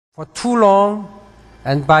For too long,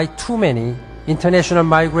 and by too many, international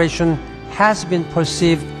migration has been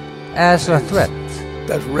perceived as a threat.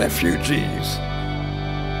 That refugees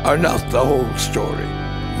are not the whole story.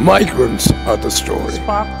 Migrants are the story.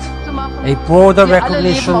 Sparked a broader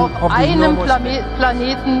recognition of the enormous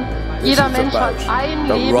Jeder Mensch hat ein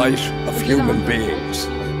Leben. The right of human beings.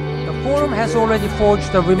 The forum has already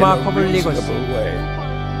forged a remarkable legacy.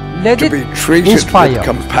 Let to be treated inspire. With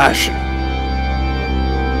compassion.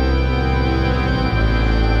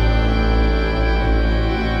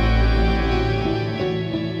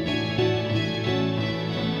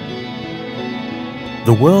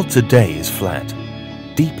 The world today is flat,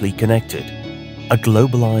 deeply connected, a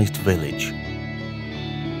globalized village.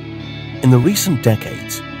 In the recent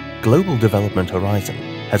decades, global development horizon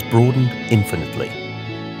has broadened infinitely.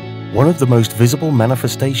 One of the most visible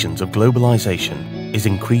manifestations of globalization is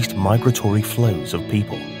increased migratory flows of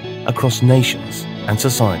people across nations and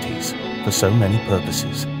societies for so many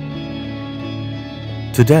purposes.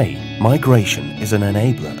 Today, migration is an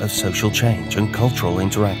enabler of social change and cultural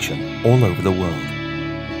interaction all over the world.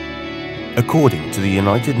 According to the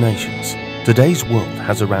United Nations, today's world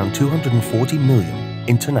has around 240 million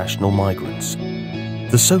international migrants.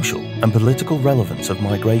 The social and political relevance of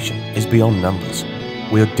migration is beyond numbers.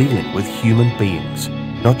 We are dealing with human beings,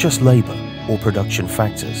 not just labor or production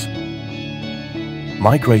factors.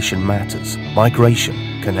 Migration matters.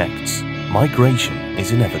 Migration connects. Migration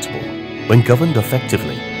is inevitable. When governed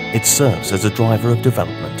effectively, it serves as a driver of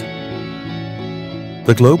development.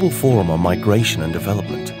 The Global Forum on Migration and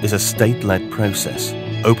Development is a state-led process,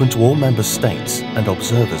 open to all member states and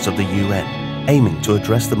observers of the UN, aiming to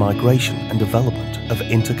address the migration and development of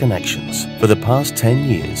interconnections. For the past 10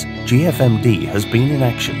 years, Gfmd has been in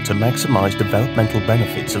action to maximize developmental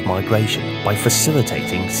benefits of migration by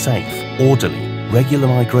facilitating safe, orderly, regular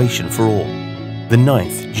migration for all. The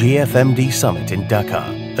 9th Gfmd Summit in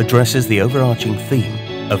Dakar addresses the overarching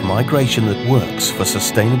theme of migration that works for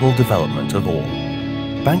sustainable development of all.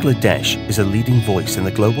 Bangladesh is a leading voice in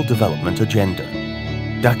the global development agenda.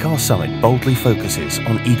 Dakar Summit boldly focuses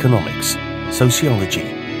on economics, sociology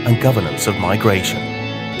and governance of migration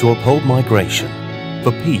to uphold migration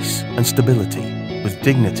for peace and stability with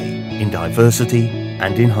dignity in diversity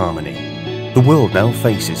and in harmony. The world now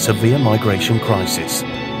faces severe migration crisis.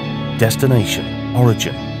 Destination,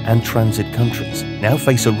 origin and transit countries now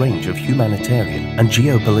face a range of humanitarian and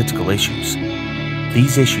geopolitical issues.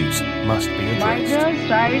 These issues must be addressed. Migrants'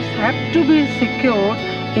 rights have to be secured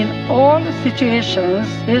in all situations,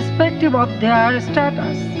 irrespective of their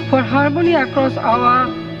status. For harmony across our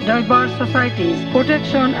diverse societies,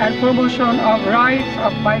 protection and promotion of rights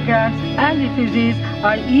of migrants and refugees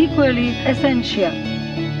are equally essential.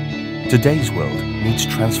 Today's world needs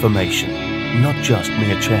transformation, not just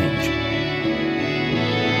mere change.